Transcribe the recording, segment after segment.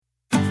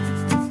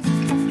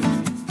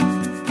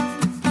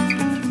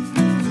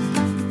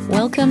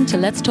Welcome to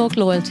Let's Talk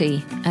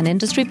Loyalty, an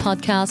industry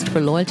podcast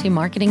for loyalty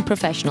marketing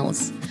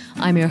professionals.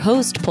 I'm your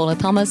host, Paula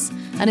Thomas,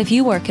 and if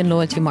you work in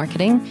loyalty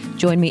marketing,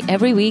 join me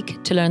every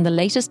week to learn the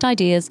latest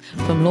ideas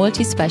from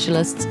loyalty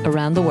specialists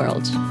around the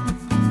world.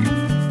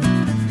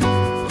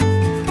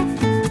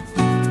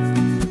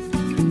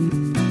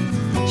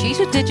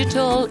 Cheetah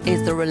Digital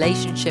is the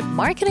relationship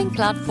marketing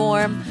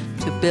platform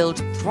to build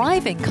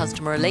thriving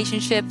customer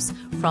relationships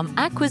from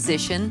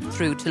acquisition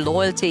through to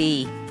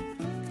loyalty.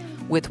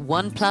 With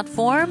one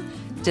platform,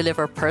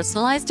 deliver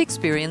personalized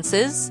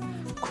experiences,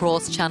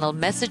 cross-channel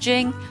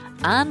messaging,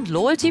 and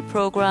loyalty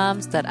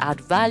programs that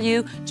add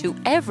value to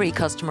every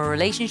customer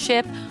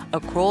relationship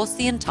across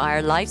the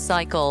entire life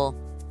cycle.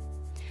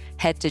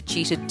 Head to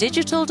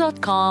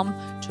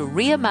cheetahdigital.com to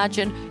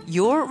reimagine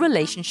your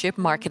relationship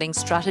marketing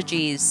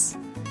strategies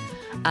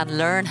and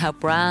learn how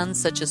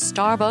brands such as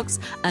Starbucks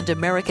and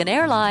American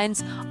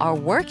Airlines are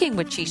working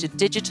with Cheetah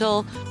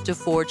Digital to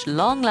forge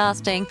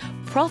long-lasting,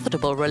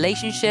 profitable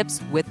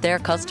relationships with their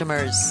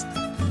customers.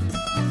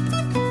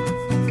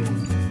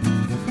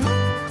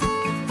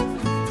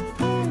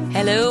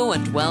 Hello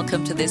and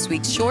welcome to this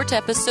week's short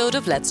episode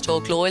of Let's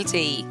Talk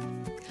Loyalty.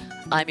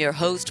 I'm your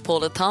host,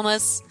 Paula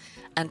Thomas,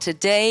 and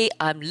today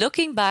I'm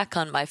looking back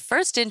on my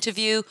first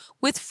interview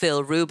with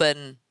Phil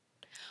Rubin,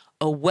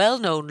 a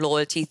well-known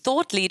loyalty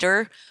thought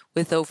leader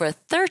with over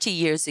 30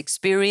 years'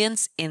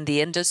 experience in the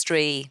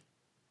industry.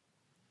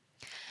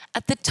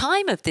 At the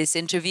time of this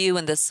interview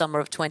in the summer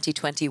of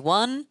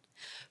 2021,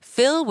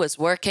 Phil was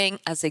working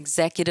as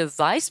Executive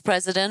Vice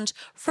President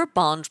for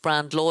Bond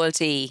Brand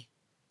Loyalty,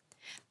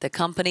 the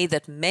company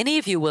that many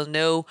of you will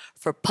know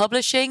for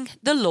publishing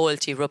the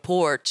Loyalty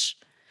Report,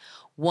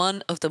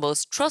 one of the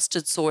most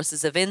trusted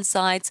sources of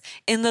insights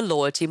in the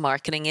loyalty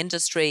marketing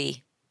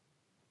industry.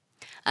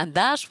 And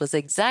that was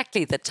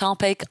exactly the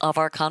topic of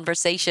our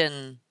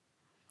conversation.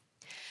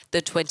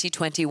 The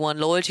 2021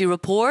 Loyalty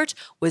Report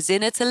was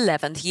in its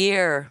 11th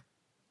year,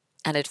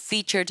 and it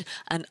featured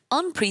an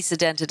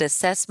unprecedented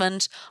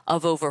assessment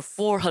of over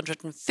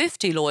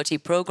 450 loyalty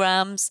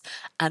programs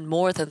and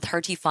more than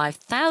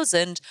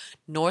 35,000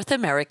 North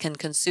American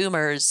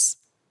consumers.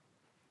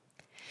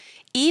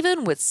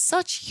 Even with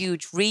such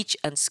huge reach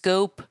and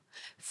scope,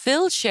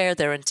 Phil shared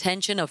their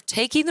intention of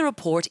taking the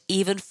report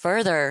even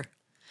further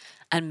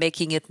and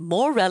making it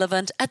more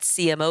relevant at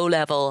CMO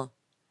level,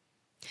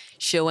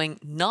 showing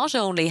not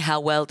only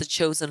how well the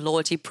chosen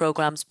loyalty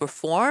programs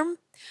perform,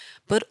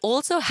 but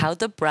also how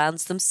the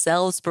brands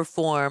themselves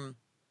perform,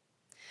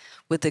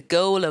 with the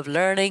goal of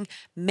learning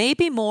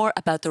maybe more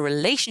about the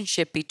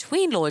relationship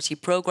between loyalty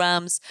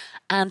programs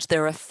and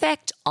their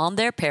effect on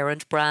their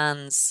parent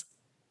brands.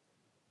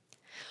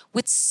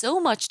 With so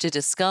much to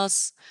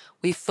discuss,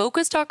 we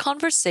focused our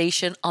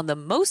conversation on the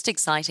most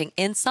exciting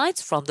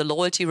insights from the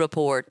Loyalty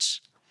Report.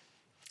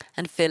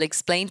 And Phil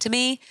explained to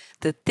me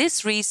that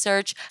this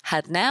research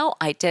had now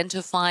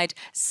identified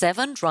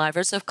 7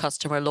 drivers of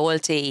customer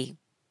loyalty.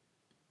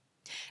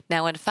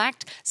 Now, in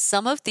fact,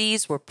 some of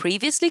these were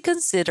previously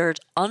considered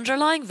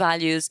underlying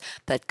values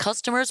that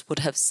customers would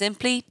have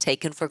simply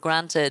taken for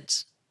granted.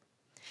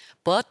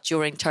 But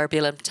during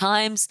turbulent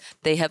times,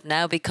 they have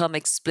now become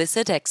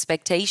explicit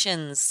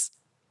expectations.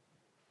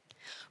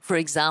 For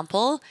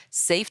example,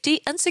 safety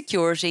and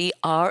security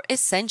are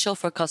essential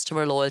for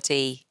customer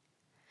loyalty,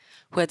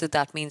 whether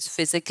that means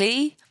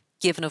physically,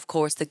 given of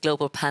course the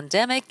global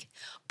pandemic,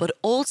 but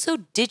also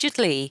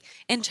digitally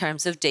in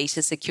terms of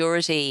data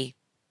security.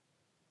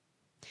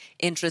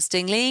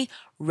 Interestingly,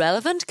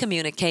 relevant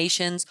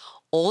communications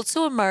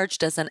also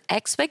emerged as an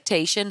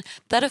expectation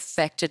that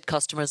affected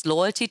customers'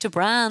 loyalty to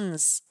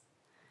brands.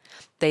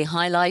 They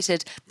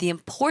highlighted the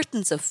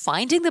importance of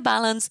finding the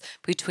balance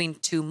between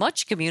too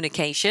much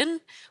communication,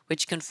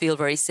 which can feel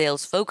very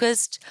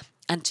sales-focused,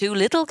 and too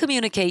little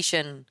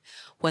communication,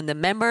 when the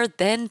member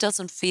then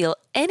doesn't feel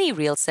any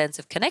real sense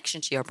of connection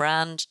to your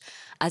brand,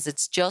 as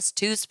it's just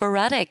too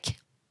sporadic.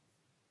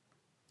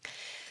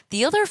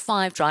 The other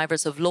 5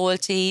 drivers of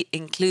loyalty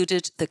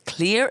included the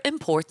clear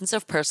importance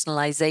of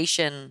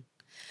personalization,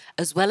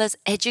 as well as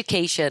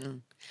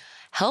education,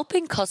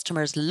 helping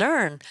customers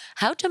learn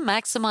how to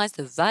maximize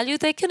the value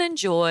they can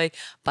enjoy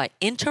by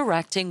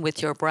interacting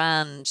with your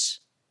brand.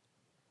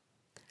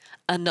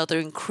 Another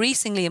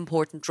increasingly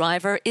important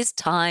driver is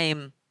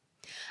time.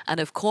 And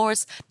of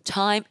course,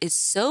 time is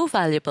so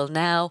valuable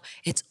now,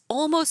 it's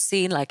almost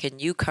seen like a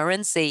new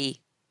currency.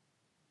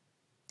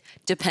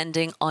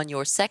 Depending on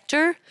your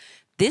sector,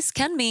 this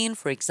can mean,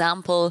 for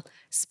example,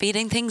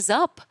 speeding things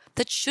up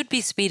that should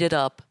be speeded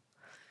up,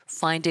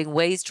 finding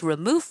ways to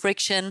remove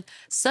friction,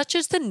 such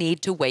as the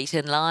need to wait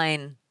in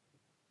line.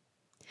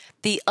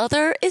 The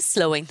other is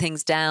slowing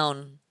things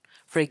down.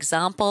 For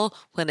example,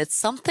 when it's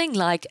something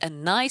like a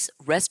nice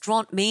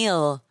restaurant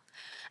meal,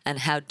 and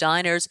how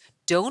diners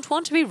don't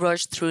want to be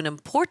rushed through an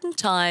important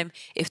time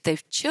if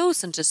they've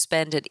chosen to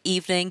spend an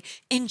evening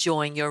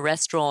enjoying your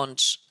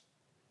restaurant.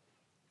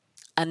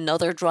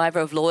 Another driver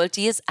of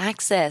loyalty is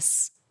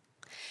access.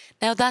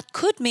 Now, that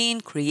could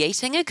mean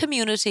creating a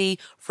community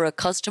for a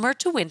customer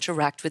to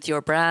interact with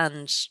your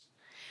brand,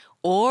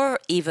 Or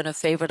even a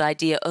favorite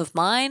idea of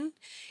mine,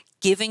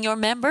 giving your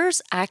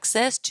members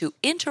access to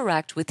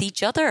interact with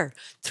each other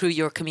through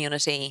your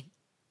community.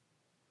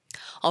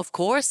 Of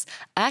course,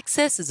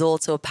 Access is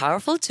also a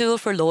powerful tool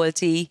for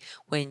loyalty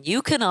when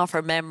you can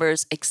offer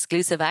members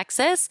exclusive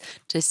access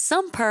to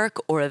some perk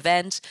or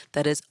event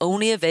that is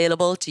only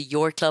available to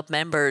your club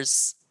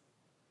members.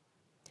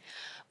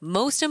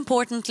 Most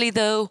importantly,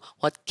 though,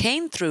 what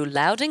came through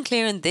loud and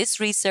clear in this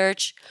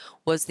research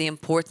was the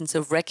importance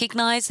of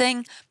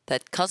recognizing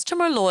that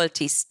customer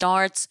loyalty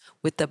starts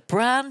with the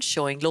brand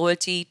showing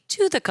loyalty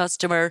to the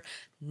customer,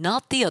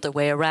 not the other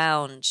way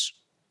around.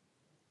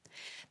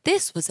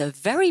 This was a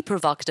very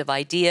provocative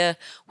idea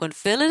when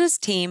Phil and his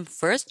team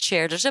first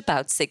shared it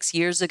about 6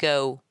 years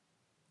ago.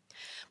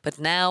 But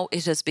now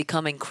it has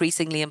become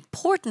increasingly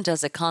important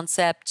as a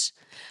concept,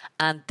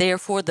 and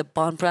therefore the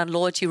Bond Brand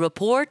Loyalty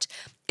Report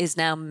is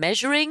now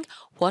measuring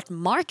what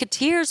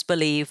marketeers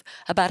believe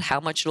about how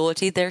much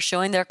loyalty they're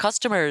showing their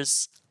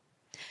customers.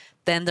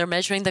 Then they're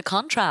measuring the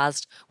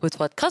contrast with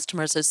what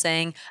customers are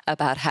saying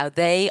about how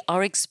they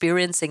are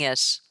experiencing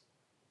it.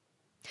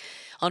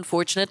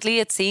 Unfortunately,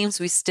 it seems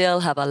we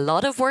still have a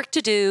lot of work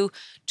to do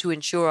to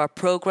ensure our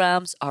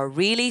programs are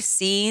really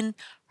seen,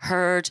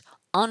 heard,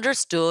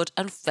 understood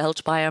and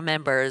felt by our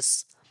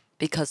members,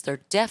 because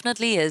there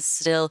definitely is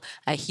still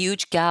a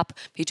huge gap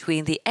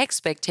between the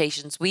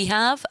expectations we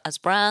have as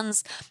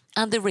brands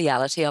and the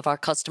reality of our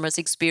customers'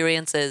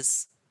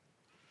 experiences.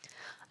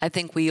 I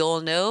think we all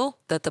know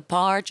that the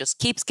bar just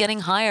keeps getting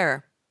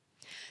higher.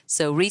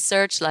 So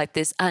research like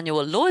this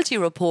annual loyalty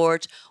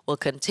report will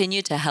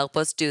continue to help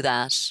us do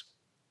that.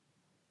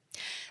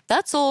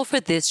 That's all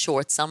for this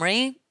short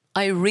summary.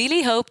 I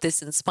really hope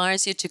this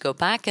inspires you to go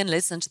back and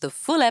listen to the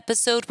full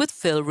episode with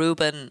Phil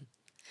Rubin.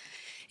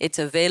 It's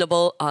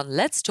available on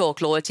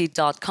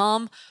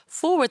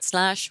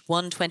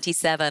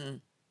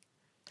letstalkloyalty.com/127.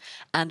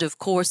 And of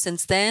course,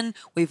 since then,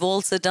 we've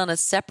also done a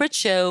separate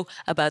show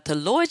about the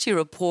loyalty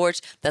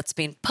report that's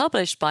been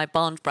published by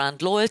Bond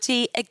Brand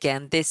Loyalty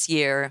again this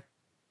year.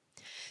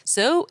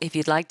 So if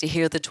you'd like to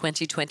hear the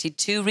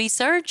 2022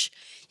 research,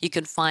 you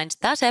can find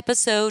that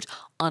episode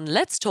on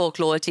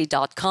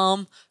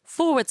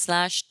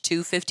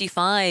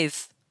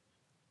letstalkloyalty.com/255.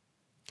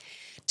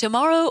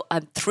 Tomorrow,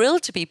 I'm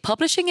thrilled to be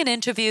publishing an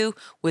interview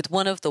with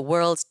one of the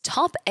world's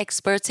top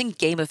experts in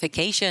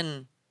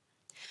gamification.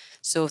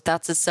 So if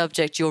that's a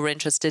subject you're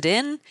interested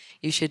in,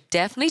 you should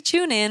definitely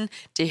tune in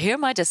to hear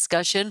my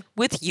discussion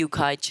with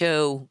Yu-Kai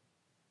Cho.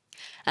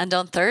 And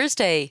on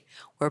Thursday,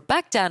 we're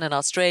back down in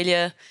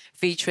Australia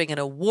featuring an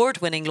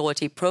award-winning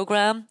loyalty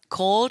program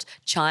called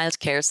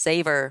Childcare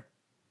Saver,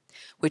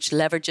 which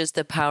leverages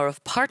the power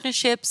of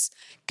partnerships,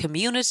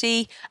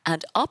 community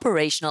and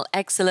operational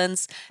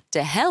excellence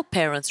to help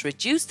parents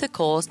reduce the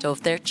cost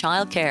of their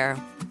childcare.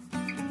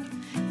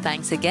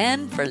 Thanks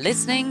again for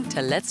listening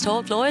to Let's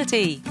Talk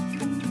Loyalty.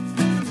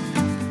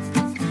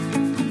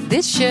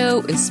 This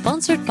show is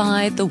sponsored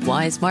by The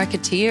Wise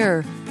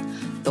Marketeer,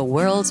 the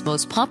world's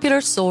most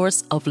popular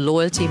source of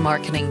loyalty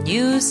marketing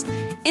news,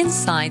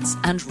 insights,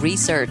 and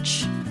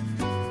research.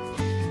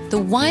 The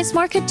Wise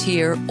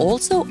Marketeer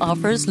also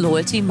offers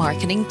loyalty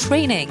marketing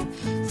training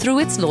through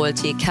its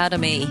Loyalty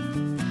Academy,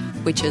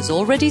 which has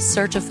already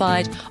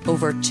certified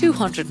over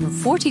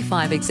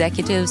 245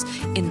 executives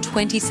in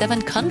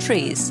 27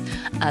 countries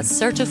as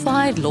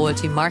certified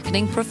loyalty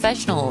marketing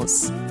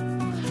professionals.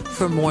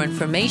 For more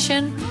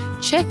information,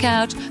 check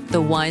out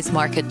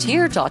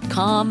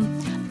thewisemarketeer.com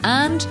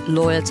and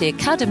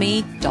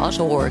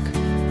loyaltyacademy.org.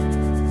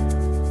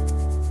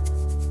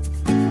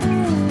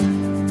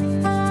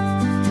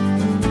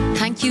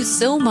 Thank you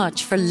so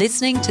much for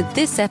listening to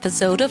this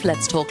episode of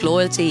Let's Talk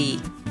Loyalty.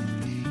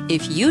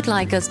 If you'd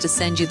like us to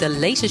send you the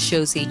latest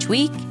shows each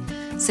week,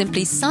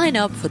 simply sign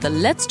up for the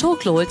Let's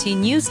Talk Loyalty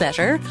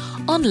newsletter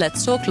on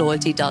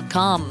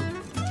letstalkloyalty.com,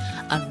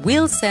 and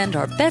we'll send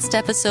our best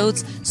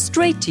episodes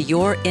straight to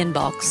your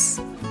inbox.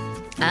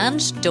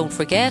 And don't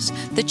forget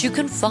that you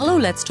can follow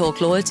Let's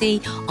Talk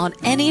Loyalty on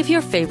any of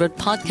your favourite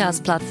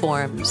podcast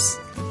platforms.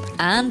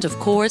 And of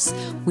course,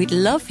 we'd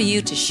love for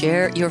you to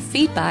share your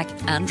feedback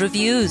and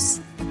reviews.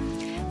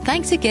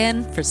 Thanks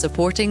again for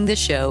supporting the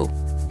show.